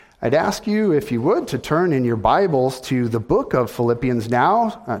I'd ask you, if you would, to turn in your Bibles to the book of Philippians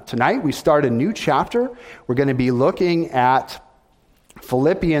now. Tonight we start a new chapter. We're going to be looking at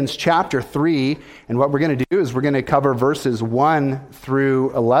Philippians chapter 3, and what we're going to do is we're going to cover verses 1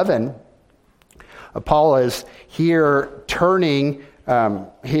 through 11. Paul is here turning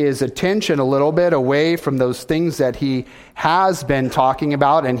his attention a little bit away from those things that he has been talking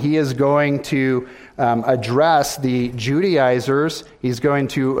about, and he is going to address the Judaizers. He's going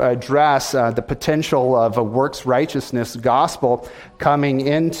to address the potential of a works righteousness gospel coming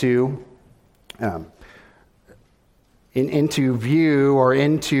into view or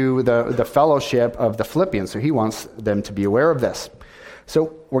into the fellowship of the Philippians. So he wants them to be aware of this.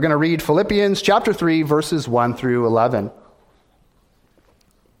 So we're going to read Philippians chapter 3, verses 1 through 11.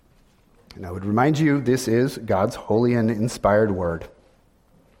 And I would remind you, this is God's holy and inspired word.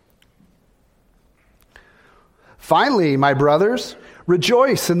 Finally, my brothers,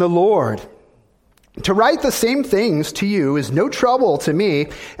 rejoice in the Lord. To write the same things to you is no trouble to me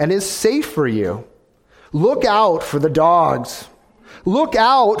and is safe for you. Look out for the dogs. Look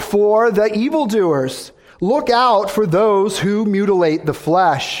out for the evildoers. Look out for those who mutilate the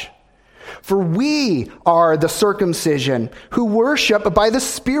flesh. For we are the circumcision who worship by the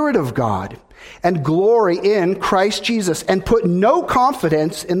Spirit of God and glory in Christ Jesus and put no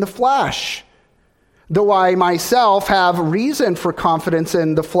confidence in the flesh. Though I myself have reason for confidence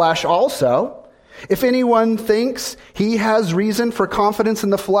in the flesh also. If anyone thinks he has reason for confidence in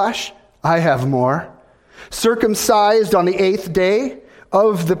the flesh, I have more. Circumcised on the 8th day,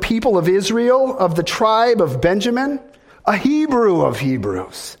 of the people of Israel, of the tribe of Benjamin, a Hebrew of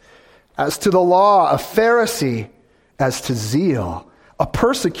Hebrews. As to the law, a Pharisee. As to zeal, a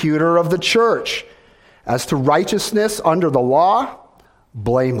persecutor of the church. As to righteousness under the law,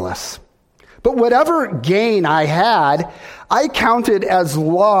 blameless. But whatever gain I had, I counted as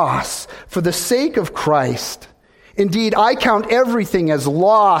loss for the sake of Christ. Indeed, I count everything as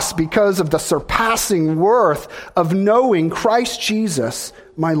loss because of the surpassing worth of knowing Christ Jesus,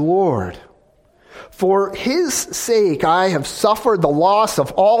 my Lord. For his sake, I have suffered the loss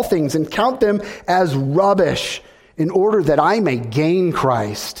of all things and count them as rubbish in order that I may gain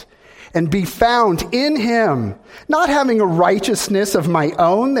Christ and be found in him, not having a righteousness of my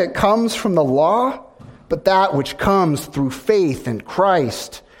own that comes from the law, but that which comes through faith in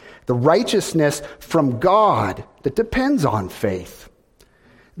Christ, the righteousness from God that depends on faith,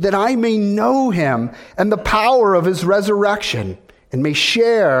 that I may know him and the power of his resurrection and may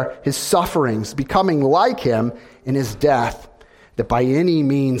share his sufferings, becoming like him in his death, that by any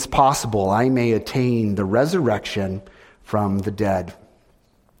means possible I may attain the resurrection from the dead.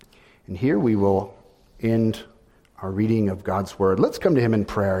 And here we will end our reading of God's word. Let's come to him in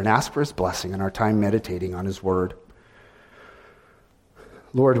prayer and ask for his blessing in our time meditating on his word.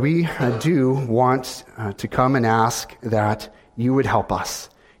 Lord, we do want to come and ask that you would help us.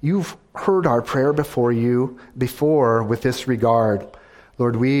 You've heard our prayer before with this regard.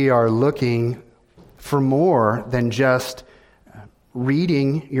 Lord, we are looking for more than just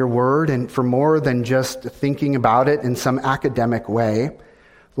reading your word and for more than just thinking about it in some academic way.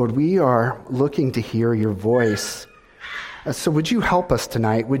 Lord, we are looking to hear your voice. So would you help us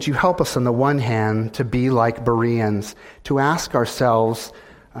tonight? Would you help us on the one hand to be like Bereans, to ask ourselves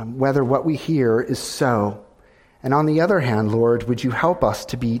whether what we hear is so. And on the other hand, Lord, would you help us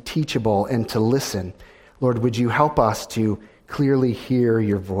to be teachable and to listen? Lord, would you help us to clearly hear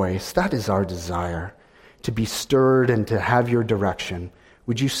your voice? That is our desire, to be stirred and to have your direction.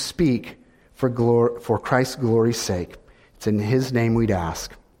 Would you speak for Christ's glory's sake? It's in his name we'd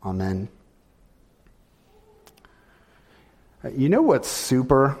ask. Amen. You know what's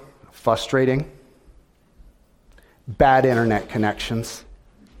super frustrating? Bad internet connections.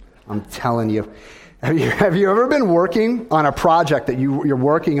 I'm telling you. Have you ever been working on a project that you're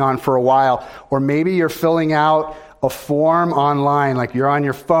working on for a while, or maybe you're filling out a form online, like you're on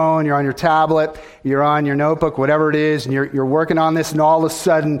your phone, you're on your tablet, you're on your notebook, whatever it is, and you're working on this, and all of a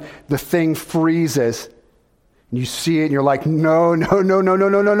sudden the thing freezes. And you see it, and you're like, no, not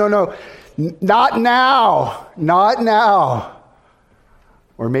now.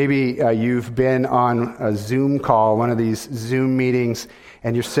 Or maybe you've been on a Zoom call, one of these Zoom meetings,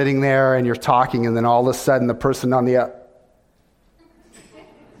 and you're sitting there and you're talking, and then all of a sudden the person on the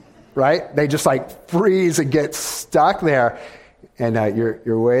right? They just like freeze and get stuck there, and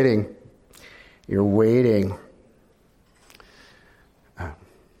you're waiting. You're waiting.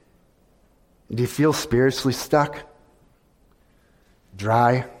 Do you feel spiritually stuck?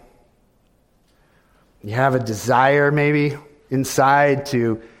 Dry? You have a desire maybe inside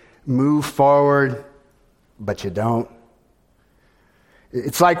to move forward, but you don't.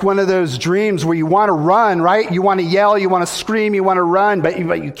 It's like one of those dreams where you want to run, right? You want to yell, you want to scream, you want to run, but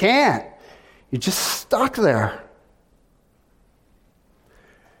you can't. You're just stuck there.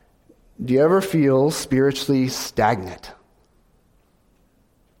 Do you ever feel spiritually stagnant?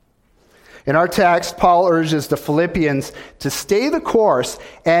 In our text, Paul urges the Philippians to stay the course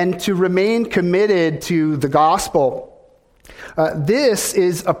and to remain committed to the gospel. This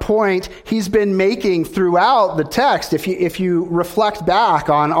is a point he's been making throughout the text, if you reflect back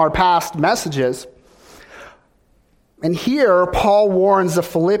on our past messages. And here, Paul warns the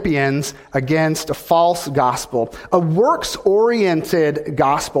Philippians against a false gospel, a works-oriented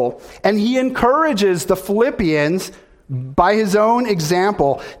gospel. And he encourages the Philippians, by his own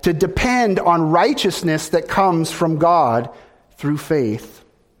example, to depend on righteousness that comes from God through faith.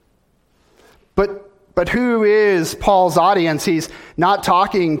 But who is Paul's audience? He's not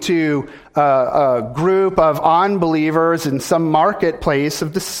talking to a group of unbelievers in some marketplace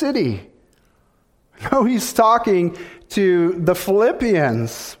of the city. No, he's talking to the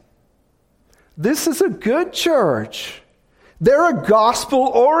Philippians. This is a good church. They're a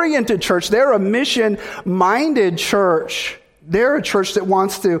gospel-oriented church. They're a mission-minded church. They're a church that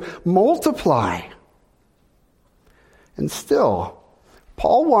wants to multiply. And still,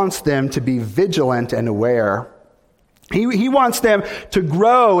 Paul wants them to be vigilant and aware. He wants them to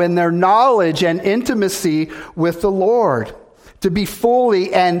grow in their knowledge and intimacy with the Lord, to be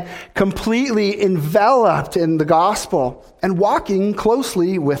fully and completely enveloped in the gospel and walking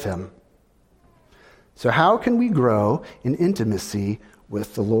closely with him. So how can we grow in intimacy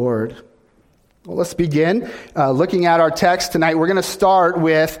with the Lord? Well, let's begin looking at our text tonight. We're going to start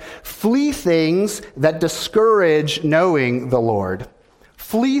with flee things that discourage knowing the Lord.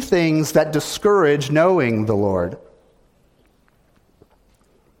 Flee things that discourage knowing the Lord.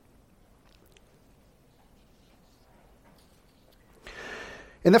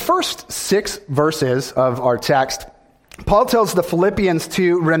 In the first 6 verses of our text, Paul tells the Philippians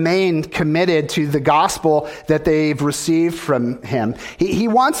to remain committed to the gospel that they've received from him. He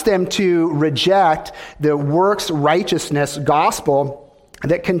wants them to reject the works righteousness gospel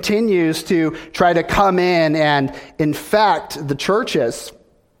that continues to try to come in and infect the churches.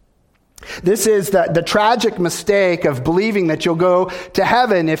 This is the tragic mistake of believing that you'll go to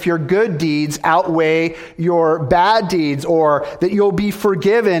heaven if your good deeds outweigh your bad deeds, or that you'll be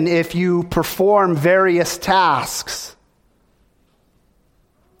forgiven if you perform various tasks.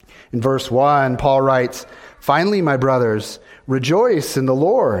 In verse 1, Paul writes, "Finally, my brothers, rejoice in the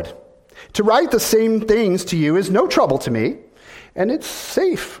Lord. To write the same things to you is no trouble to me, and it's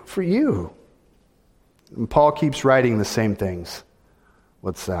safe for you." And Paul keeps writing the same things.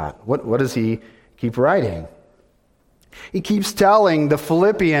 What's that? What does he keep writing? He keeps telling the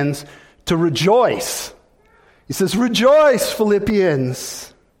Philippians to rejoice. He says, "Rejoice, Philippians."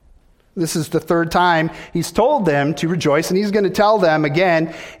 This is the 3rd time he's told them to rejoice, and he's going to tell them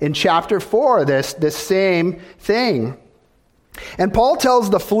again in chapter 4 this same thing. And Paul tells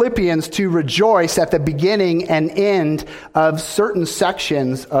the Philippians to rejoice at the beginning and end of certain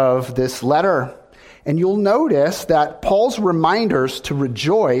sections of this letter. And you'll notice that Paul's reminders to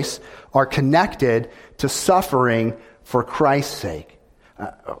rejoice are connected to suffering for Christ's sake.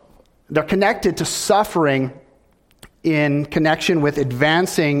 They're connected to suffering in connection with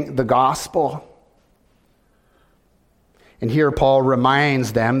advancing the gospel. And here Paul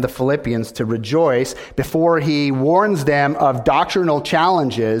reminds them, the Philippians, to rejoice before he warns them of doctrinal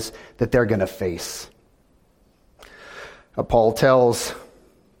challenges that they're going to face. Paul tells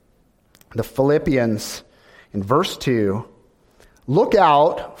the Philippians in verse 2, "Look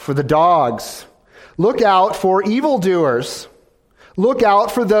out for the dogs. Look out for evildoers. Look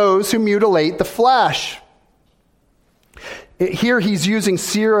out for those who mutilate the flesh." Here he's using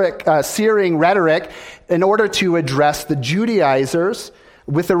searing rhetoric in order to address the Judaizers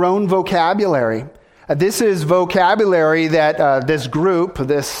with their own vocabulary. This is vocabulary that this group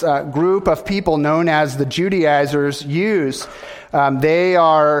of people known as the Judaizers use. They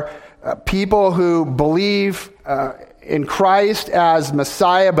are people who believe in Christ as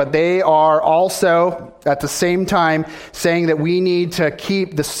Messiah, but they are also at the same time saying that we need to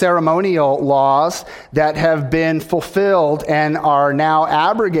keep the ceremonial laws that have been fulfilled and are now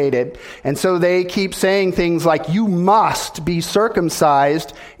abrogated. And so they keep saying things like, you must be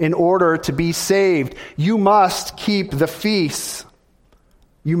circumcised in order to be saved. You must keep the feasts.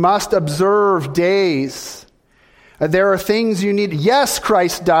 You must observe days. There are things you need. Yes,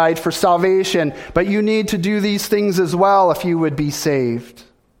 Christ died for salvation, but you need to do these things as well if you would be saved.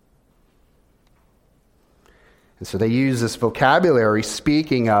 And so they use this vocabulary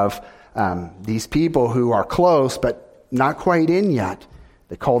speaking of these people who are close but not quite in yet.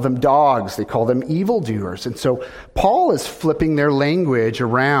 They call them dogs. They call them evildoers. And so Paul is flipping their language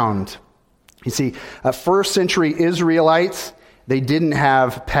around. You see, first century Israelites, they didn't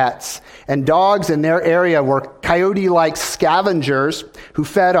have pets. And dogs in their area were coyote-like scavengers who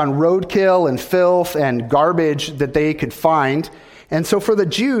fed on roadkill and filth and garbage that they could find. And so for the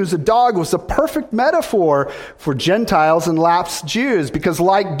Jews, a dog was a perfect metaphor for Gentiles and lapsed Jews, because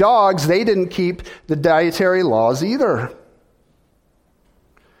like dogs, they didn't keep the dietary laws either.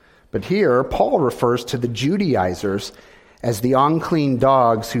 But here, Paul refers to the Judaizers as the unclean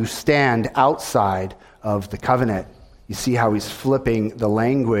dogs who stand outside of the covenant. You see how he's flipping the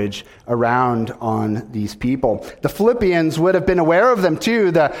language around on these people. The Philippians would have been aware of them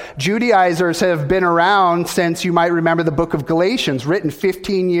too. The Judaizers have been around since, you might remember, the book of Galatians, written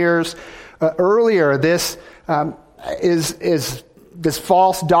 15 years earlier. This is this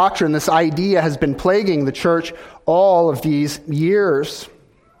false doctrine, this idea has been plaguing the church all of these years.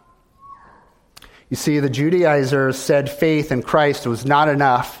 You see, the Judaizers said faith in Christ was not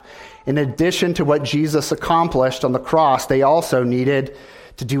enough. In addition to what Jesus accomplished on the cross, they also needed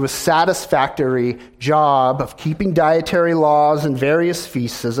to do a satisfactory job of keeping dietary laws and various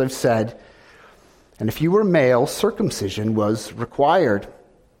feasts, as I've said. And if you were male, circumcision was required.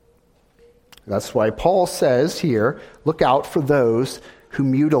 That's why Paul says here, look out for those who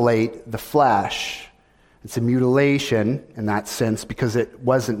mutilate the flesh. It's a mutilation in that sense because it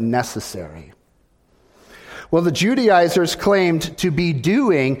wasn't necessary. Well, the Judaizers claimed to be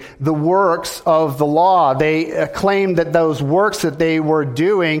doing the works of the law. They claimed that those works that they were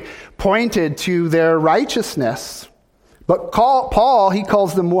doing pointed to their righteousness. But Paul, he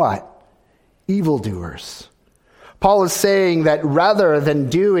calls them what? Evildoers. Paul is saying that rather than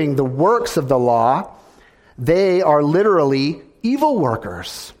doing the works of the law, they are literally evil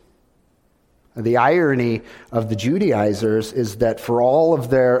workers. The irony of the Judaizers is that for all of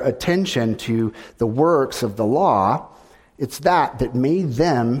their attention to the works of the law, it's that made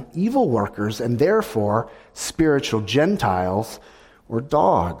them evil workers and therefore spiritual Gentiles or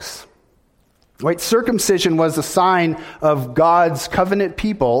dogs. Right? Circumcision was a sign of God's covenant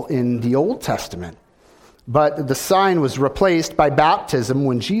people in the Old Testament, but the sign was replaced by baptism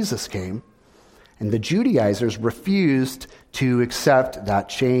when Jesus came, and the Judaizers refused to accept that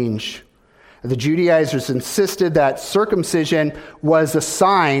change. The Judaizers insisted that circumcision was a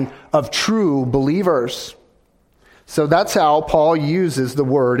sign of true believers. So that's how Paul uses the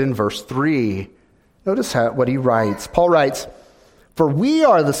word in verse 3. Notice what he writes. Paul writes, "For we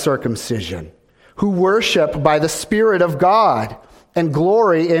are the circumcision, who worship by the Spirit of God and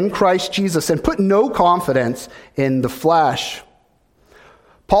glory in Christ Jesus and put no confidence in the flesh."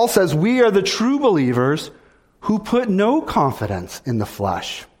 Paul says we are the true believers who put no confidence in the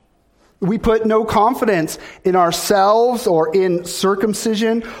flesh. We put no confidence in ourselves or in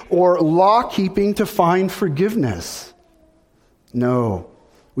circumcision or law-keeping to find forgiveness. No,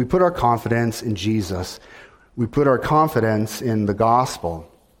 we put our confidence in Jesus. We put our confidence in the gospel.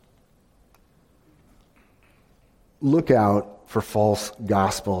 Look out for false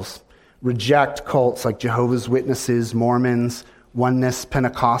gospels. Reject cults like Jehovah's Witnesses, Mormons, Oneness,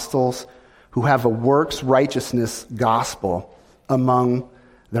 Pentecostals, who have a works righteousness gospel among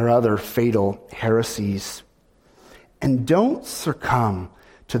their other fatal heresies. And don't succumb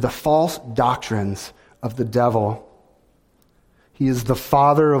to the false doctrines of the devil. He is the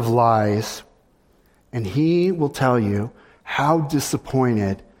father of lies, and he will tell you how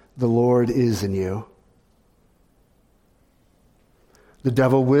disappointed the Lord is in you. The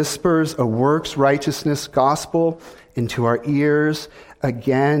devil whispers a works righteousness gospel into our ears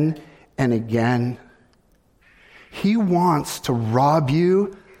again and again. He wants to rob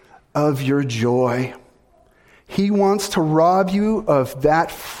you of your joy. He wants to rob you of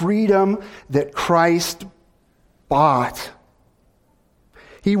that freedom that Christ bought.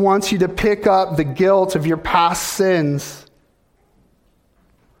 He wants you to pick up the guilt of your past sins.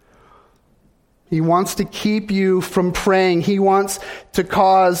 He wants to keep you from praying. He wants to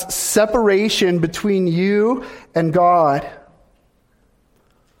cause separation between you and God.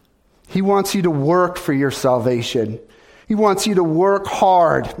 He wants you to work for your salvation. He wants you to work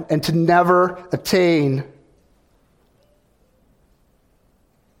hard and to never attain.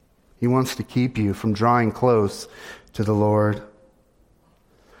 He wants to keep you from drawing close to the Lord.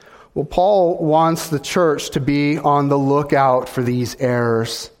 Well, Paul wants the church to be on the lookout for these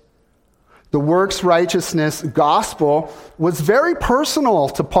errors. The works righteousness gospel was very personal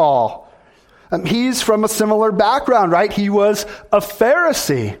to Paul. He's from a similar background, right? He was a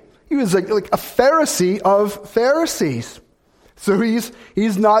Pharisee. He was like a Pharisee of Pharisees. So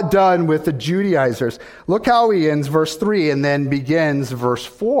he's not done with the Judaizers. Look how he ends verse 3 and then begins verse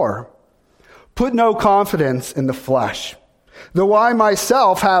 4. Put no confidence in the flesh, though I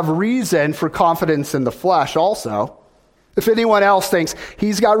myself have reason for confidence in the flesh also. If anyone else thinks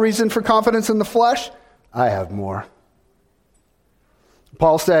he's got reason for confidence in the flesh, I have more.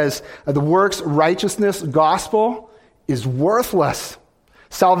 Paul says the works righteousness gospel is worthless.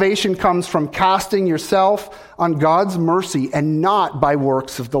 Salvation comes from casting yourself on God's mercy and not by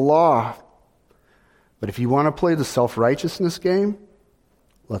works of the law. But if you want to play the self-righteousness game,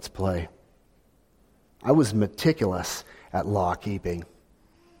 let's play. I was meticulous at law keeping.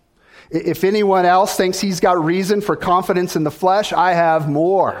 If anyone else thinks he's got reason for confidence in the flesh, I have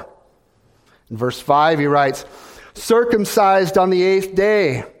more. In verse 5 he writes, circumcised on the 8th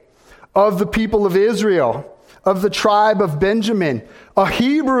day, of the people of Israel, of the tribe of Benjamin, a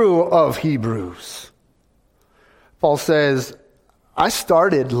Hebrew of Hebrews. Paul says, I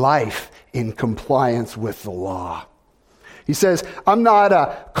started life in compliance with the law. He says, I'm not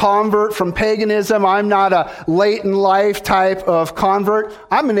a convert from paganism. I'm not a late in life type of convert.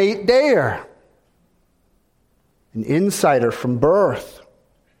 I'm an 8-dayer. An insider from birth.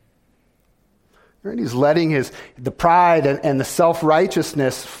 Right? He's letting the pride and the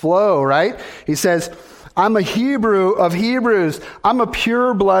self-righteousness flow, right? He says, I'm a Hebrew of Hebrews. I'm a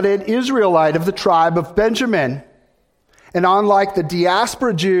pure-blooded Israelite of the tribe of Benjamin. And unlike the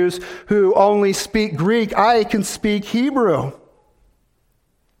diaspora Jews who only speak Greek, I can speak Hebrew.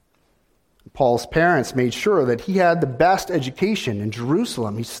 Paul's parents made sure that he had the best education in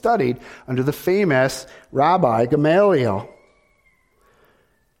Jerusalem. He studied under the famous Rabbi Gamaliel.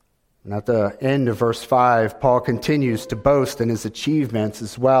 And at the end of verse 5, Paul continues to boast in his achievements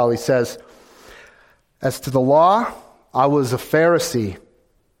as well. He says, as to the law, I was a Pharisee.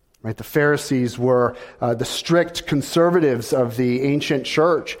 Right? The Pharisees were the strict conservatives of the ancient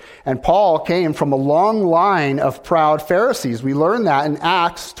church. And Paul came from a long line of proud Pharisees. We learn that in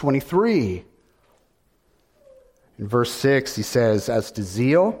Acts 23. In verse 6, he says, as to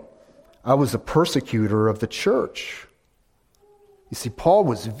zeal, I was a persecutor of the church. You see, Paul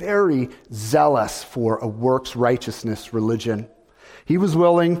was very zealous for a works righteousness religion. He was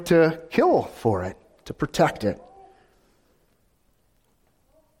willing to kill for it, to protect it.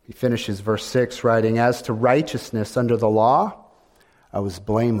 He finishes verse 6 writing, as to righteousness under the law, I was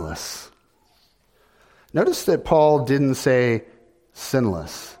blameless. Notice that Paul didn't say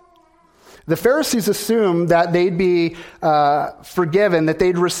sinless. The Pharisees assumed that they'd be forgiven, that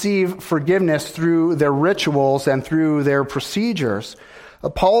they'd receive forgiveness through their rituals and through their procedures.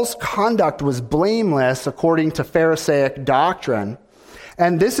 Paul's conduct was blameless according to Pharisaic doctrine.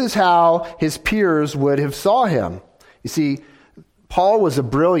 And this is how his peers would have saw him. You see, Paul was a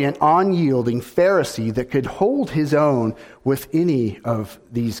brilliant, unyielding Pharisee that could hold his own with any of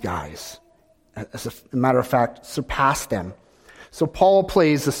these guys. As a matter of fact, surpass them. So Paul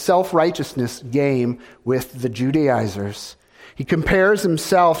plays the self-righteousness game with the Judaizers. He compares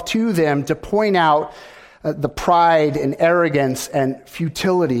himself to them to point out the pride and arrogance and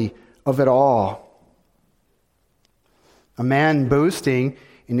futility of it all. A man boasting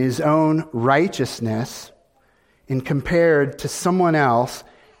in his own righteousness and compared to someone else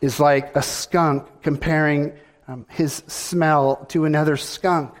is like a skunk comparing his smell to another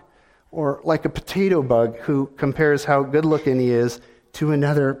skunk, or like a potato bug who compares how good-looking he is to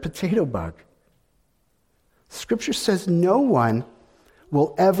another potato bug. Scripture says no one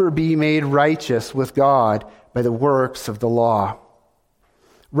will ever be made righteous with God by the works of the law.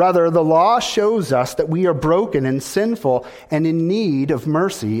 Rather, the law shows us that we are broken and sinful and in need of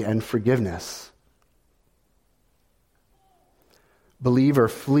mercy and forgiveness. Believer,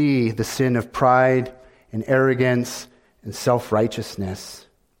 flee the sin of pride and arrogance and self-righteousness.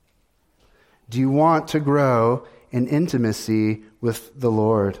 Do you want to grow in intimacy with the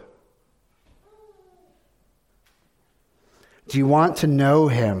Lord? Do you want to know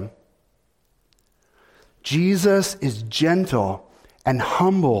Him? Jesus is gentle and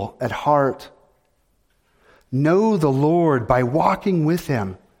humble at heart. Know the Lord by walking with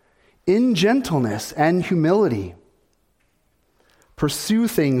Him in gentleness and humility. Pursue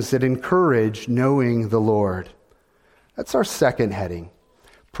things that encourage knowing the Lord. That's our second heading.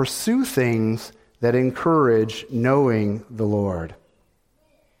 Pursue things that encourage knowing the Lord.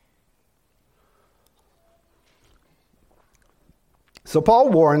 So Paul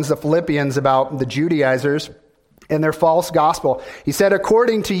warns the Philippians about the Judaizers and their false gospel. He said,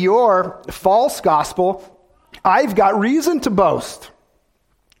 according to your false gospel, I've got reason to boast.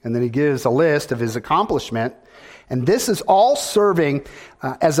 And then he gives a list of his accomplishment. And this is all serving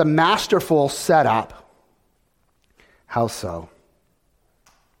as a masterful setup. How so?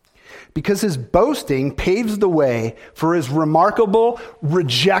 Because his boasting paves the way for his remarkable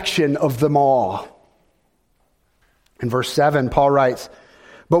rejection of them all. In verse 7, Paul writes,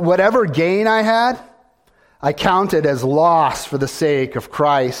 "But whatever gain I had, I counted as loss for the sake of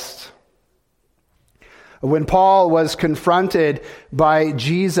Christ." When Paul was confronted by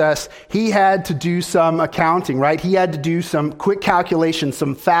Jesus, he had to do some accounting, right? He had to do some quick calculations,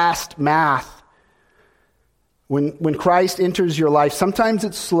 some fast math. When Christ enters your life, sometimes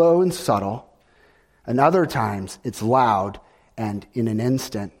it's slow and subtle, and other times it's loud and in an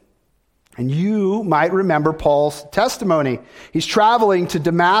instant. And you might remember Paul's testimony. He's traveling to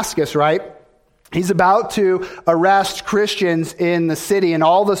Damascus, right? He's about to arrest Christians in the city, and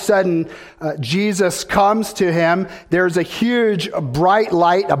all of a sudden, Jesus comes to him. There's a huge, bright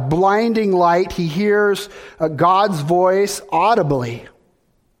light, a blinding light. He hears God's voice audibly.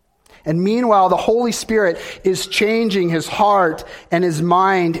 And meanwhile, the Holy Spirit is changing his heart and his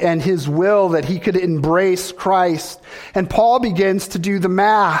mind and his will that he could embrace Christ. And Paul begins to do the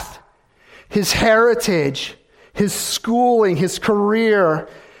math. His heritage, his schooling, his career,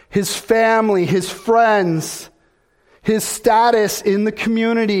 his family, his friends, his status in the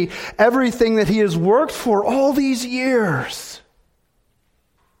community, everything that he has worked for all these years.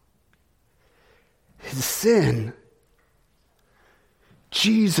 His sin.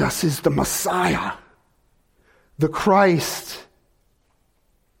 Jesus is the Messiah, the Christ.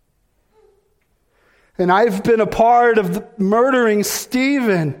 And I've been a part of murdering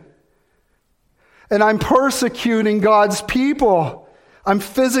Stephen. And I'm persecuting God's people. I'm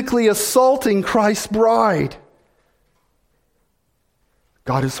physically assaulting Christ's bride.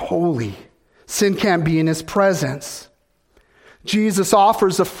 God is holy. Sin can't be in his presence. Jesus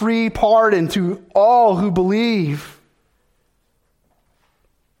offers a free pardon to all who believe.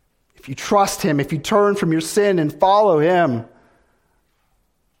 If you trust him, if you turn from your sin and follow him.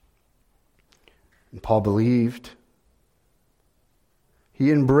 And Paul believed. He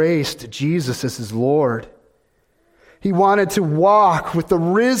embraced Jesus as his Lord. He wanted to walk with the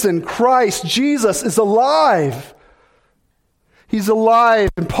risen Christ. Jesus is alive. He's alive.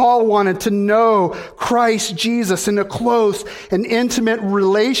 And Paul wanted to know Christ Jesus in a close and intimate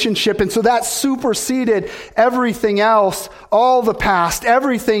relationship. And so that superseded everything else, all the past,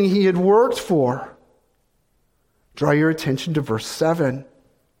 everything he had worked for. Draw your attention to verse 7.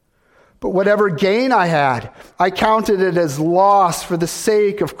 But whatever gain I had, I counted it as loss for the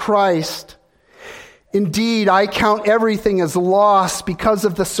sake of Christ. Indeed, I count everything as loss because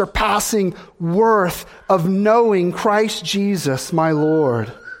of the surpassing worth of knowing Christ Jesus, my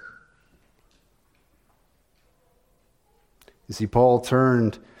Lord. You see, Paul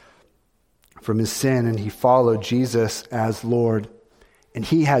turned from his sin and he followed Jesus as Lord. And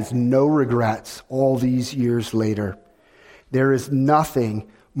he has no regrets all these years later. There is nothing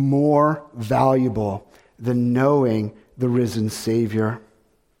more valuable than knowing the risen Savior.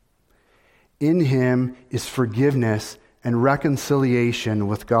 In him is forgiveness and reconciliation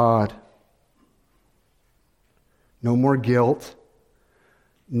with God. No more guilt,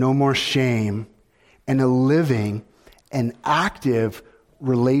 no more shame, and a living and active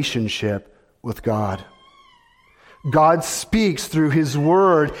relationship with God. God speaks through his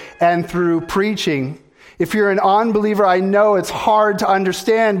word and through preaching. If you're an unbeliever, I know it's hard to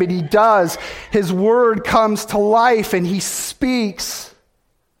understand, but he does. His word comes to life and he speaks.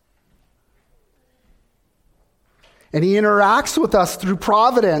 And he interacts with us through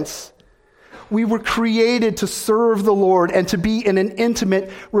providence. We were created to serve the Lord and to be in an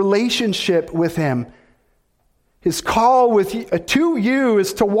intimate relationship with him. His call to you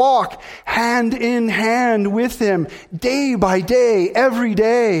is to walk hand in hand with him, day by day, every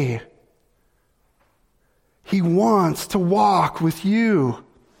day. He wants to walk with you.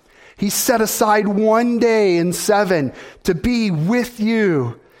 He set aside one day in 7 to be with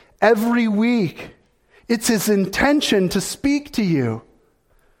you every week. It's his intention to speak to you,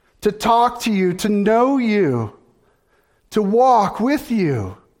 to talk to you, to know you, to walk with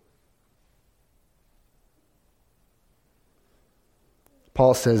you.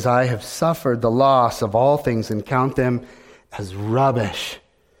 Paul says, I have suffered the loss of all things and count them as rubbish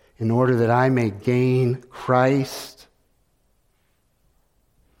in order that I may gain Christ.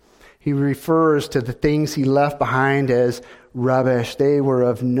 He refers to the things he left behind as rubbish. They were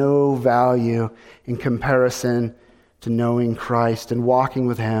of no value in comparison to knowing Christ and walking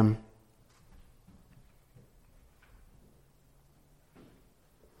with him.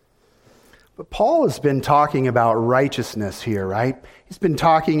 But Paul has been talking about righteousness here, right? He's been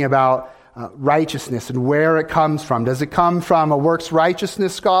talking about righteousness and where it comes from. Does it come from a works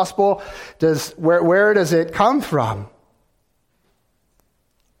righteousness gospel? Where does it come from?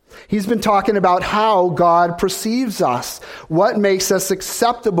 He's been talking about how God perceives us, what makes us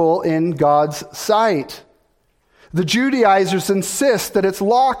acceptable in God's sight. The Judaizers insist that it's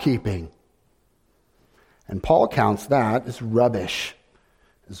law-keeping. And Paul counts that as rubbish,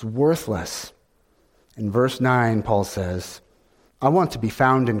 as worthless. In verse 9, Paul says, I want to be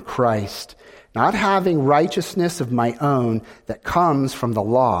found in Christ, not having righteousness of my own that comes from the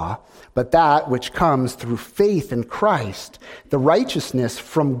law, but that which comes through faith in Christ, the righteousness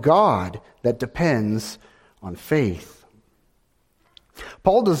from God that depends on faith.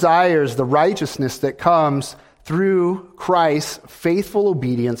 Paul desires the righteousness that comes through Christ's faithful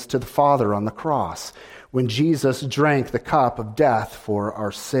obedience to the Father on the cross, when Jesus drank the cup of death for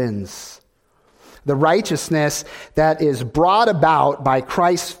our sins. The righteousness that is brought about by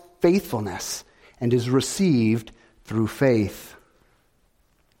Christ's faithfulness and is received through faith.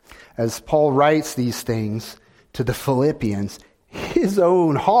 As Paul writes these things to the Philippians, his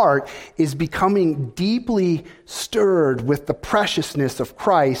own heart is becoming deeply stirred with the preciousness of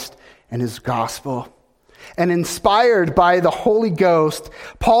Christ and his gospel. And inspired by the Holy Ghost,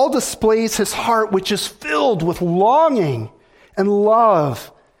 Paul displays his heart, which is filled with longing and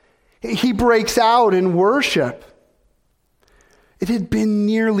love. He breaks out in worship. It had been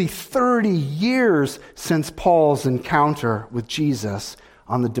nearly 30 years since Paul's encounter with Jesus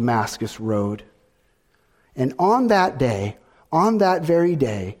on the Damascus Road. And on that day, on that very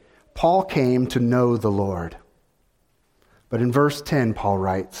day, Paul came to know the Lord. But in verse 10, Paul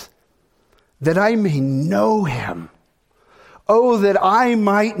writes, that I may know him. Oh, that I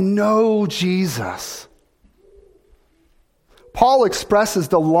might know Jesus. Paul expresses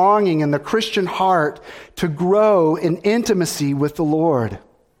the longing in the Christian heart to grow in intimacy with the Lord.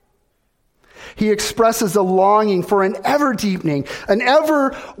 He expresses a longing for an ever-deepening, an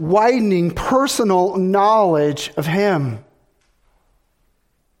ever-widening personal knowledge of him.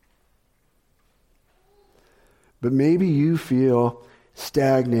 But maybe you feel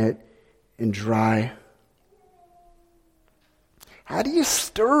stagnant and dry. How do you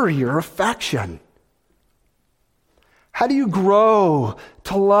stir your affection? How do you grow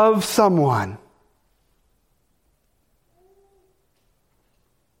to love someone?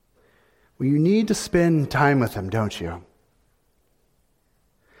 Well, you need to spend time with them, don't you?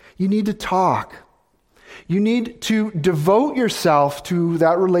 You need to talk. You need to devote yourself to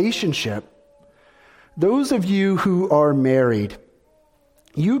that relationship. Those of you who are married,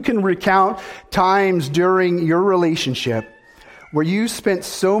 you can recount times during your relationship where you spent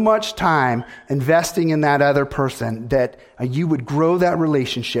so much time investing in that other person that you would grow that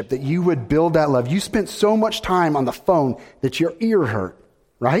relationship, that you would build that love. You spent so much time on the phone that your ear hurt,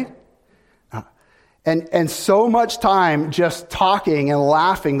 right? And so much time just talking and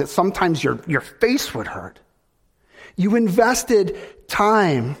laughing that sometimes your face would hurt. You invested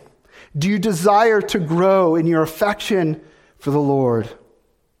time. Do you desire to grow in your affection for the Lord?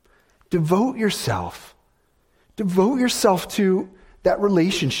 Devote yourself. Devote yourself to that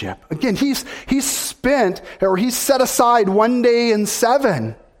relationship. Again, he's set aside one day in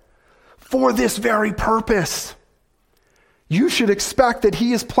 7 for this very purpose. You should expect that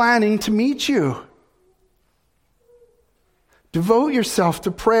he is planning to meet you. Devote yourself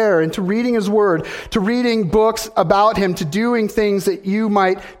to prayer and to reading his word, to reading books about him, to doing things that you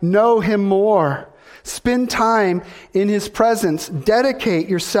might know him more. Spend time in his presence. Dedicate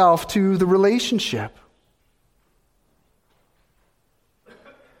yourself to the relationship.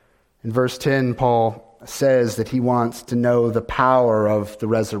 In verse 10, Paul says that he wants to know the power of the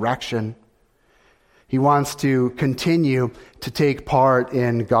resurrection. He wants to continue to take part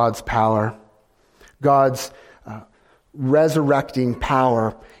in God's power. God's resurrecting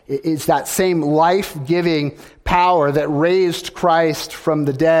power is that same life-giving power that raised Christ from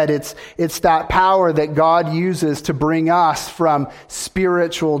the dead. It's that power that God uses to bring us from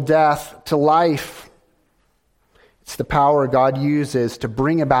spiritual death to life. It's the power God uses to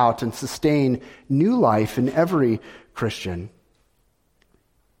bring about and sustain new life in every Christian.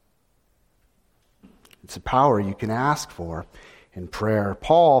 It's a power you can ask for in prayer.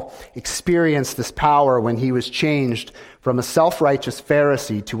 Paul experienced this power when he was changed from a self-righteous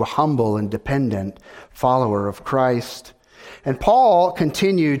Pharisee to a humble and dependent follower of Christ. And Paul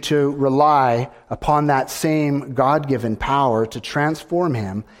continued to rely upon that same God-given power to transform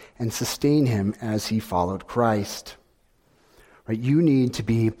him and sustain him as he followed Christ. Right? You need to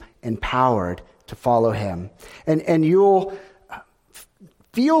be empowered to follow him. And you'll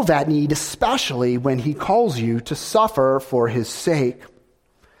feel that need, especially when he calls you to suffer for his sake.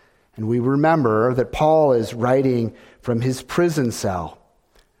 And we remember that Paul is writing from his prison cell.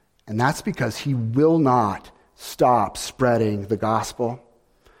 And that's because he will not stop spreading the gospel.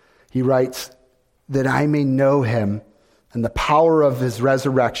 He writes, that I may know him and the power of his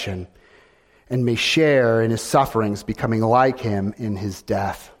resurrection and may share in his sufferings, becoming like him in his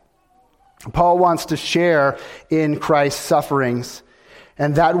death. Paul wants to share in Christ's sufferings.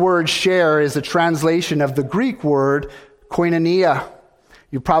 And that word share is a translation of the Greek word koinonia.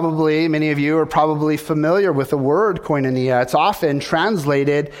 Many of you are probably familiar with the word koinonia. It's often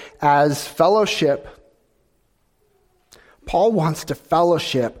translated as fellowship. Paul wants to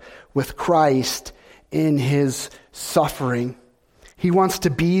fellowship with Christ in his suffering. He wants to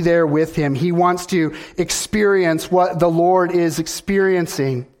be there with him. He wants to experience what the Lord is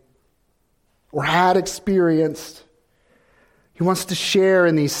experiencing or had experienced. He wants to share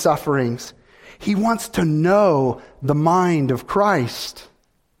in these sufferings. He wants to know the mind of Christ.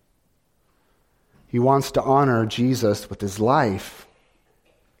 He wants to honor Jesus with his life.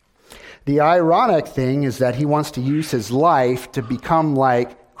 The ironic thing is that he wants to use his life to become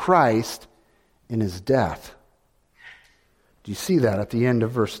like Christ in his death. Do you see that at the end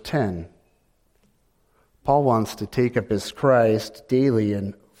of verse 10? Paul wants to take up his cross daily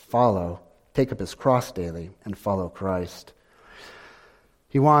and follow Christ.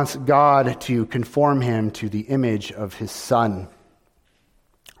 He wants God to conform him to the image of his Son.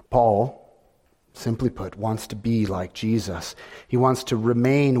 Paul, simply put, wants to be like Jesus. He wants to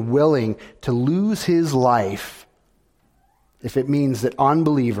remain willing to lose his life if it means that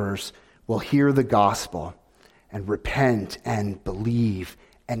unbelievers will hear the gospel and repent and believe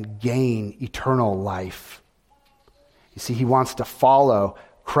and gain eternal life. You see, he wants to follow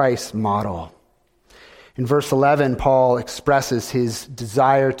Christ's model. In verse 11, Paul expresses his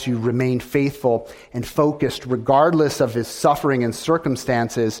desire to remain faithful and focused regardless of his suffering and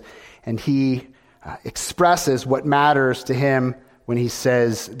circumstances, and he expresses what matters to him when he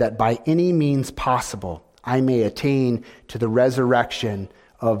says that by any means possible, I may attain to the resurrection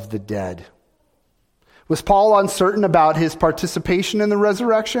of the dead. Was Paul uncertain about his participation in the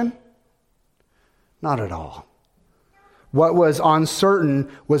resurrection? Not at all. What was uncertain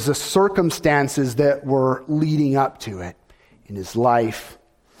was the circumstances that were leading up to it in his life.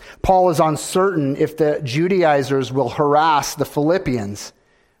 Paul is uncertain if the Judaizers will harass the Philippians,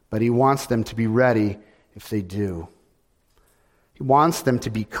 but he wants them to be ready if they do. He wants them to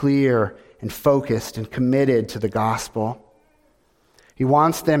be clear and focused and committed to the gospel. He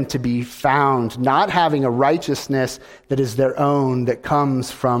wants them to be found not having a righteousness that is their own, that comes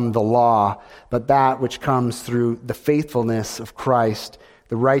from the law, but that which comes through the faithfulness of Christ,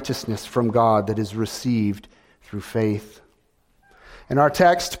 the righteousness from God that is received through faith. In our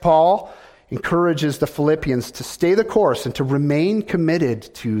text, Paul encourages the Philippians to stay the course and to remain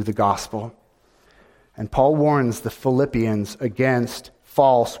committed to the gospel. And Paul warns the Philippians against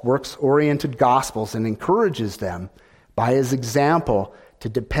false, works-oriented gospels and encourages them by his example to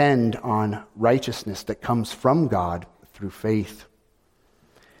depend on righteousness that comes from God through faith.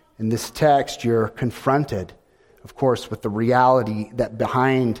 In this text, you're confronted, of course, with the reality that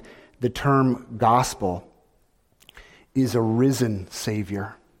behind the term gospel is a risen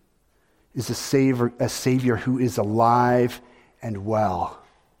Savior, is a Savior who is alive and well,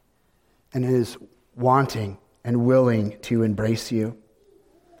 and is wanting and willing to embrace you.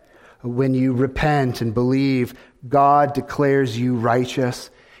 When you repent and believe, God declares you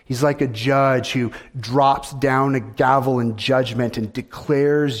righteous. He's like a judge who drops down a gavel in judgment and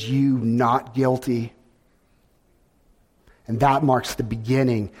declares you not guilty. And that marks the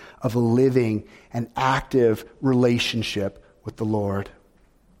beginning of a living and active relationship with the Lord.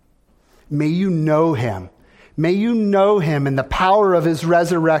 May you know him. May you know him in the power of his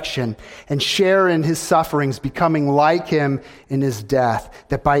resurrection and share in his sufferings, becoming like him in his death,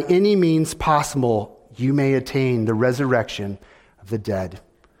 that by any means possible you may attain the resurrection of the dead.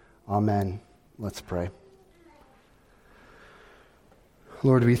 Amen. Let's pray.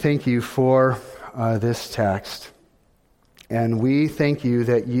 Lord, we thank you for this text, and we thank you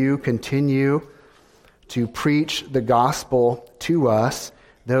that you continue to preach the gospel to us,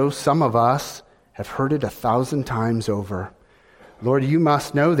 though some of us have heard it 1,000 times over. Lord, you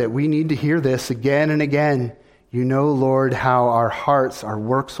must know that we need to hear this again and again. You know, Lord, how our hearts are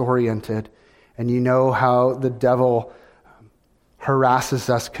works-oriented, and you know how the devil harasses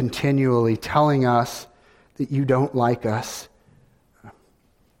us continually, telling us that you don't like us.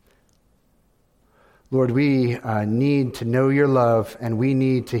 Lord, we need to know your love, and we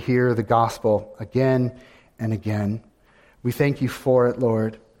need to hear the gospel again and again. We thank you for it,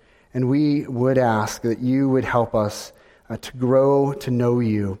 Lord. And we would ask that you would help us to grow to know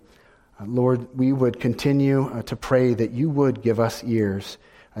you. Lord, we would continue to pray that you would give us ears,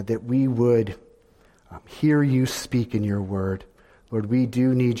 that we would hear you speak in your word. Lord, we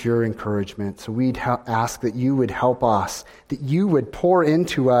do need your encouragement, so we'd ask that you would help us, that you would pour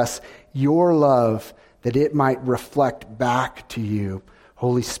into us your love, that it might reflect back to you.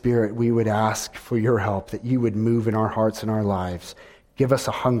 Holy Spirit, we would ask for your help, that you would move in our hearts and our lives. Give us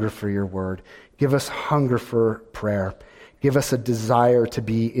a hunger for your word. Give us hunger for prayer. Give us a desire to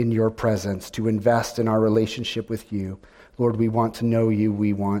be in your presence, to invest in our relationship with you. Lord, we want to know you.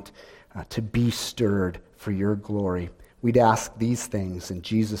 We want to be stirred for your glory. We'd ask these things in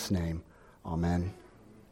Jesus' name. Amen.